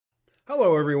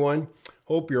Hello, everyone.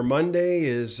 Hope your Monday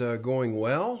is going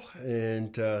well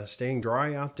and staying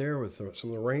dry out there with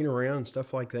some of the rain around and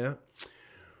stuff like that.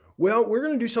 Well, we're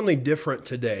going to do something different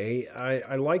today.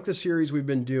 I like the series we've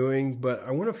been doing, but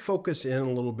I want to focus in a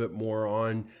little bit more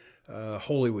on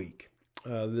Holy Week,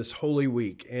 this Holy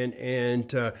Week.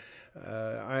 I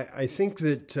think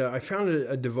that I found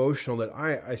a devotional that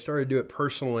I started to do it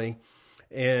personally,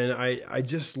 and I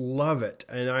just love it.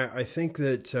 And I think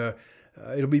that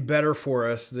it'll be better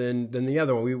for us than the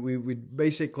other one. We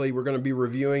basically, we're going to be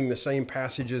reviewing the same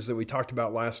passages that we talked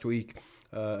about last week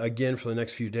again for the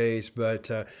next few days,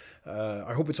 but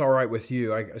I hope it's all right with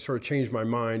you. I sort of changed my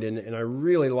mind, and I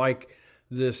really like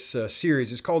this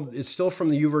series. It's still from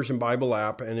the YouVersion Bible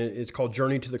app, and it's called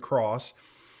Journey to the Cross.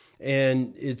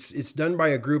 And it's done by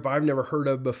a group I've never heard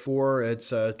of before.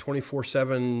 It's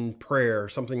 24/7 prayer,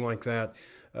 something like that.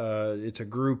 It's a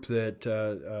group that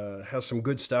has some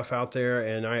good stuff out there,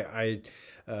 and I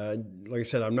like I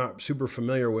said, I'm not super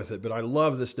familiar with it, but I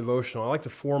love this devotional. I like the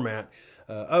format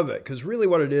of it, because really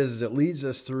what it is it leads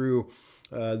us through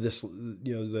this,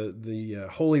 the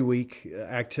Holy Week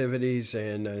activities,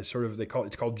 and it's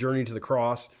called Journey to the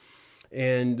Cross.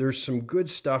 And there's some good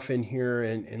stuff in here,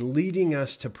 and leading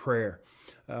us to prayer.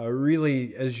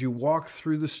 Really, as you walk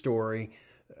through the story,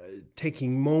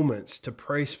 taking moments to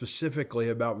pray specifically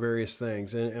about various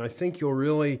things. And I think you'll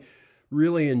really,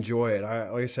 really enjoy it.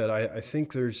 Like I said, I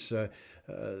think there's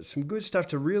some good stuff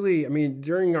to really,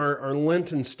 during our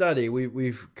Lenten study,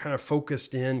 we've kind of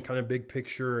focused in kind of big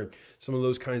picture and some of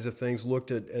those kinds of things,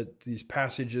 looked at these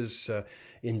passages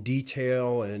in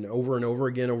detail and over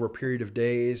again over a period of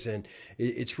days. And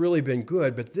it's really been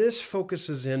good. But this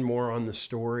focuses in more on the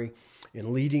story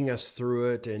and leading us through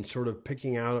it and sort of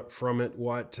picking out from it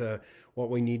what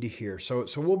we need to hear. So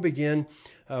we'll begin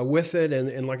with it,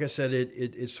 and like I said,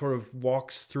 it sort of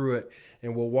walks through it,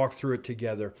 and we'll walk through it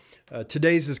together.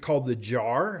 Today's is called The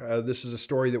Jar. This is a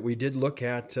story that we did look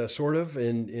at sort of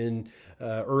in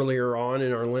earlier on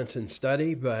in our Lenten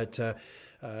study, but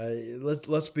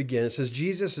let's begin. It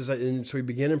says, and so we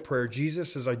begin in prayer.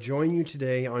 Jesus, as I join you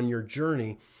today on your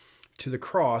journey to the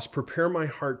cross, prepare my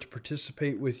heart to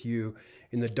participate with you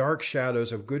in the dark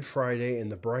shadows of Good Friday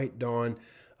and the bright dawn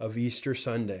of Easter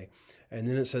Sunday. And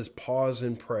then it says, pause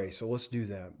and pray. So let's do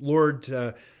that. Lord,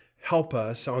 help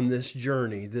us on this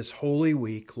journey, this Holy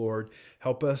Week, Lord.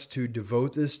 Help us to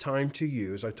devote this time to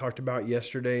you. As I talked about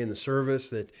yesterday in the service,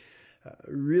 that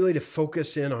really to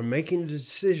focus in on making a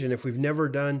decision if we've never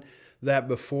done that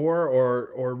before,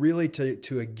 or really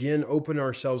to again open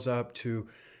ourselves up to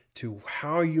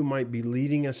how you might be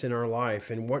leading us in our life,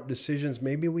 and what decisions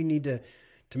maybe we need to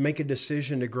make a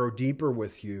decision to grow deeper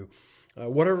with you.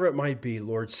 Whatever it might be,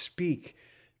 Lord, speak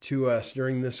to us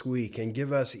during this week and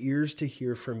give us ears to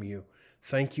hear from you.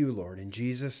 Thank you, Lord. In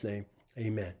Jesus' name,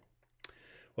 amen.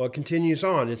 Well, it continues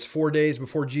on. It's 4 days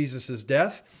before Jesus'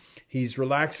 death. He's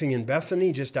relaxing in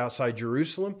Bethany, just outside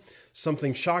Jerusalem.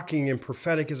 Something shocking and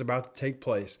prophetic is about to take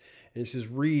place. And it says,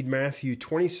 read Matthew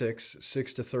 26,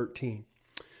 6-13.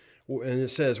 And it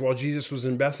says, while Jesus was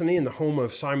in Bethany in the home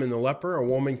of Simon the leper, a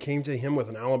woman came to him with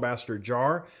an alabaster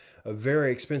jar of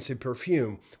very expensive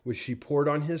perfume, which she poured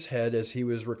on his head as he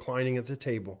was reclining at the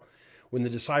table. When the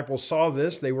disciples saw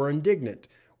this, they were indignant.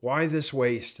 Why this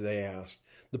waste, they asked.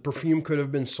 The perfume could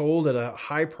have been sold at a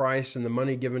high price and the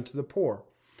money given to the poor.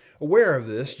 Aware of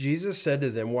this, Jesus said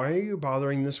to them, why are you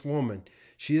bothering this woman?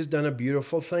 She has done a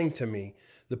beautiful thing to me.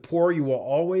 The poor you will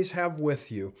always have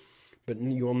with you, but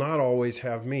you will not always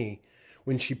have me.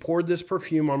 When she poured this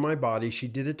perfume on my body, she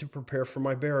did it to prepare for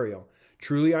my burial.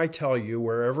 Truly I tell you,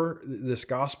 wherever this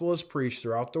gospel is preached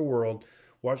throughout the world,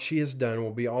 what she has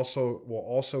done will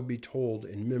also be told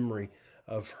in memory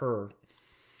of her.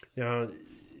 Now,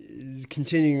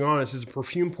 continuing on, it says, the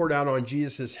perfume poured out on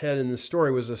Jesus' head in the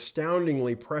story was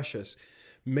astoundingly precious.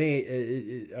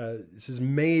 It says,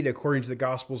 made according to the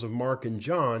Gospels of Mark and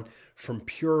John from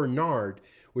pure nard,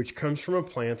 which comes from a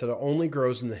plant that only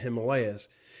grows in the Himalayas.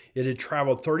 It had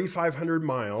traveled 3,500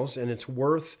 miles, and it's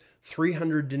worth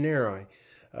 300 denarii,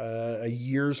 a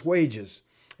year's wages.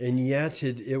 And yet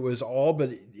it was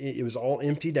all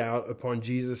emptied out upon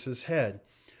Jesus' head.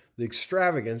 The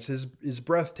extravagance is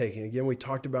breathtaking. Again, we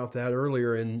talked about that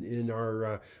earlier in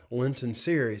our Lenten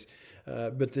series.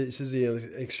 But it says the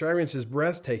extravagance is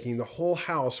breathtaking. The whole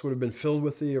house would have been filled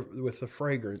with the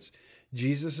fragrance.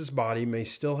 Jesus' body may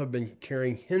still have been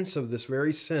carrying hints of this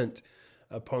very scent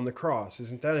upon the cross.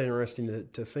 Isn't that interesting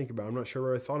to think about? I'm not sure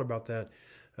where I thought about that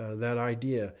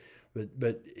idea.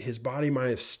 But his body might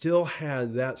have still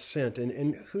had that scent.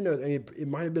 And who knows, it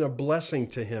might have been a blessing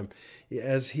to him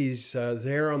as he's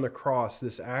there on the cross,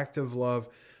 this act of love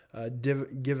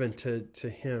given to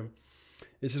him.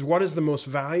 It says, what is the most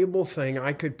valuable thing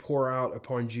I could pour out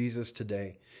upon Jesus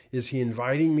today? Is he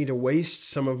inviting me to waste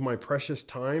some of my precious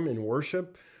time in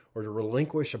worship, or to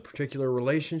relinquish a particular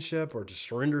relationship, or to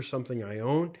surrender something I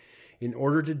own in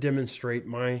order to demonstrate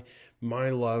my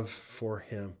love for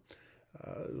him?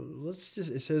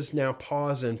 It says now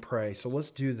pause and pray. So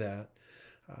let's do that.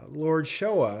 Lord,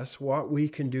 show us what we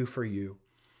can do for you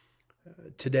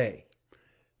today.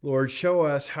 Lord, show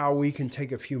us how we can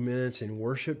take a few minutes in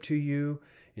worship to you,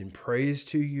 in praise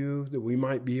to you, that we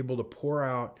might be able to pour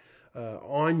out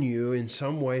on you in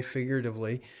some way,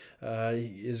 figuratively,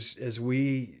 as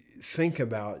we think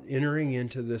about entering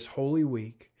into this holy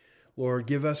week. Lord,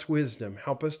 give us wisdom.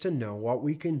 Help us to know what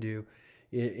we can do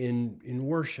in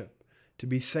worship, to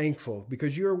be thankful,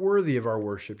 because you are worthy of our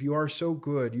worship. You are so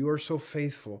good. You are so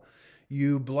faithful.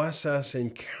 You bless us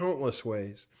in countless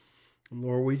ways. And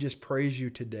Lord, we just praise you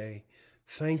today.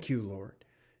 Thank you, Lord.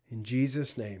 In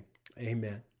Jesus' name,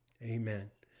 amen.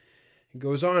 Amen. It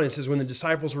goes on, it says, when the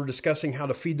disciples were discussing how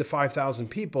to feed the 5,000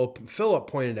 people, Philip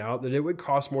pointed out that it would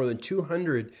cost more than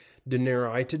 200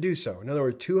 denarii to do so. In other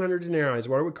words, 200 denarii is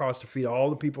what it would cost to feed all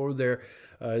the people who were there.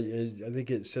 I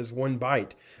think it says one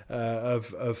bite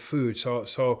of food.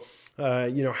 So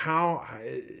how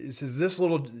it says this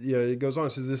little, it goes on,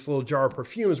 it says this little jar of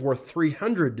perfume is worth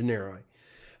 300 denarii.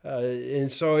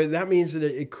 And so that means that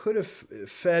it could have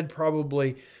fed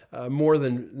probably more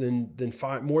than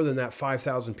that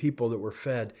 5,000 people that were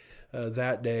fed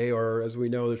that day. Or as we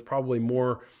know, there's probably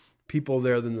more people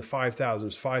there than the 5,000.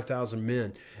 There's 5,000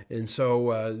 men, and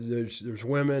so there's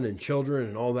women and children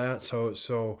and all that.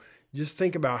 So just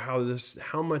think about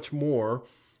how much more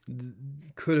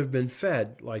could have been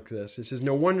fed like this. It says,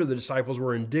 no wonder the disciples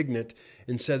were indignant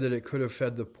and said that it could have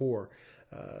fed the poor.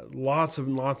 Lots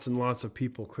and lots of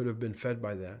people could have been fed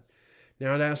by that.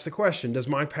 Now, I'd ask the question, does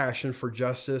my passion for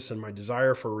justice and my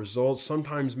desire for results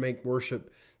sometimes make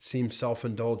worship seem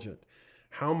self-indulgent?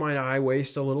 How might I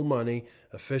waste a little money,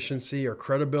 efficiency, or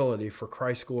credibility for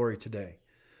Christ's glory today?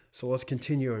 So let's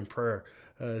continue in prayer.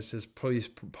 It says, please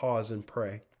pause and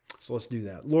pray. So let's do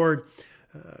that. Lord,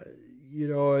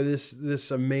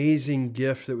 this amazing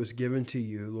gift that was given to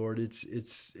you, Lord,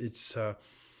 it's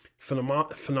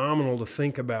phenomenal to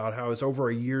think about how it's over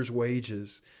a year's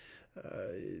wages.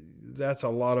 That's a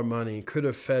lot of money. Could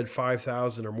have fed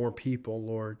 5,000 or more people,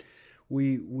 Lord.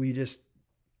 We just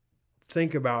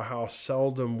think about how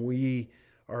seldom we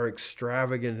are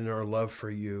extravagant in our love for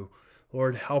you.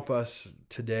 Lord, help us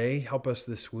today. Help us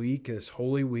this week, this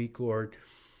holy week, Lord,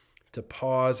 to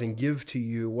pause and give to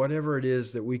you whatever it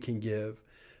is that we can give.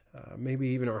 Maybe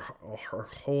even our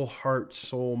whole heart,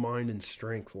 soul, mind, and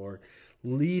strength, Lord.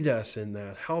 Lead us in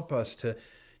that. Help us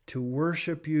to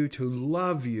worship you, to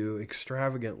love you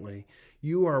extravagantly.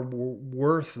 You are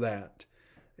worth that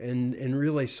and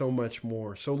really so much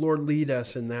more. So, Lord, lead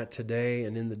us in that today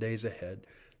and in the days ahead.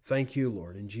 Thank you,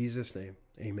 Lord. In Jesus' name,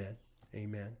 amen.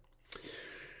 Amen.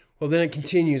 Well, then it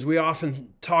continues. We often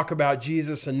talk about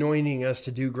Jesus anointing us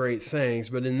to do great things,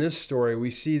 but in this story,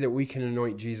 we see that we can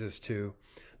anoint Jesus too.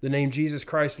 The name Jesus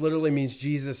Christ literally means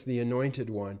Jesus, the Anointed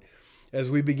One.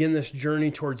 As we begin this journey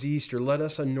towards Easter, let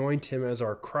us anoint him as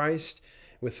our Christ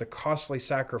with the costly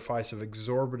sacrifice of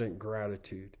exorbitant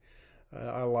gratitude.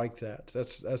 I like that.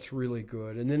 That's really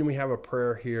good. And then we have a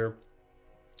prayer here.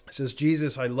 It says,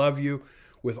 Jesus, I love you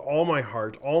with all my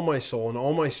heart, all my soul, and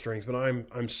all my strength, but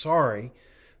I'm sorry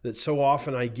that so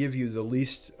often I give you the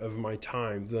least of my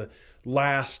time, the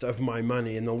last of my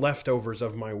money, and the leftovers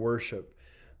of my worship.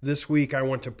 This week, I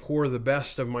want to pour the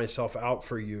best of myself out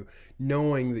for you,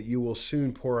 knowing that you will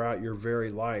soon pour out your very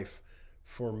life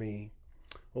for me.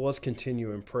 Well, let's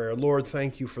continue in prayer. Lord,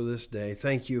 thank you for this day.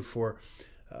 Thank you for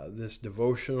this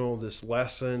devotional, this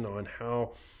lesson on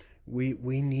how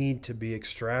we need to be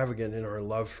extravagant in our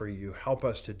love for you. Help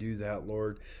us to do that,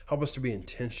 Lord. Help us to be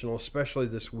intentional, especially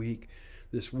this week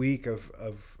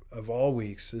of all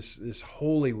weeks, this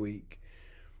holy week.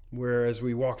 Where as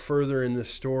we walk further in this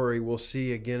story, we'll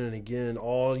see again and again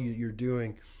all you're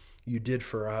doing, you did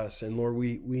for us. And Lord,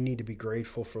 we need to be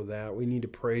grateful for that. We need to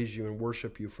praise you and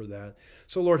worship you for that.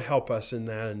 So Lord, help us in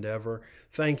that endeavor.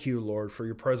 Thank you, Lord, for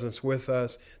your presence with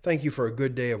us. Thank you for a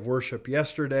good day of worship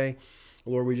yesterday.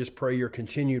 Lord, we just pray your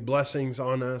continued blessings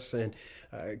on us and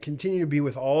continue to be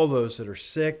with all those that are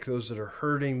sick, those that are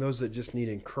hurting, those that just need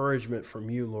encouragement from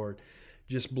you, Lord.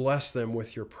 Just bless them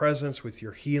with your presence, with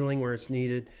your healing where it's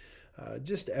needed.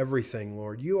 Just everything,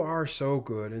 Lord. You are so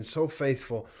good and so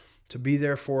faithful to be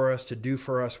there for us, to do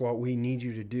for us what we need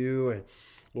you to do. And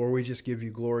Lord, we just give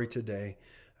you glory today.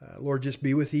 Lord, just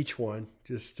be with each one.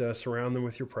 Just surround them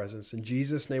with your presence. In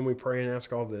Jesus' name we pray and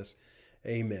ask all this.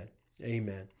 Amen.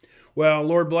 Amen. Well,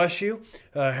 Lord bless you.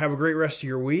 Have a great rest of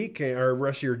your week or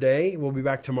rest of your day. We'll be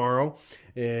back tomorrow,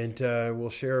 and we'll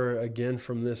share again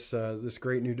from this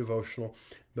great new devotional.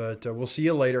 But we'll see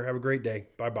you later. Have a great day.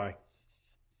 Bye-bye.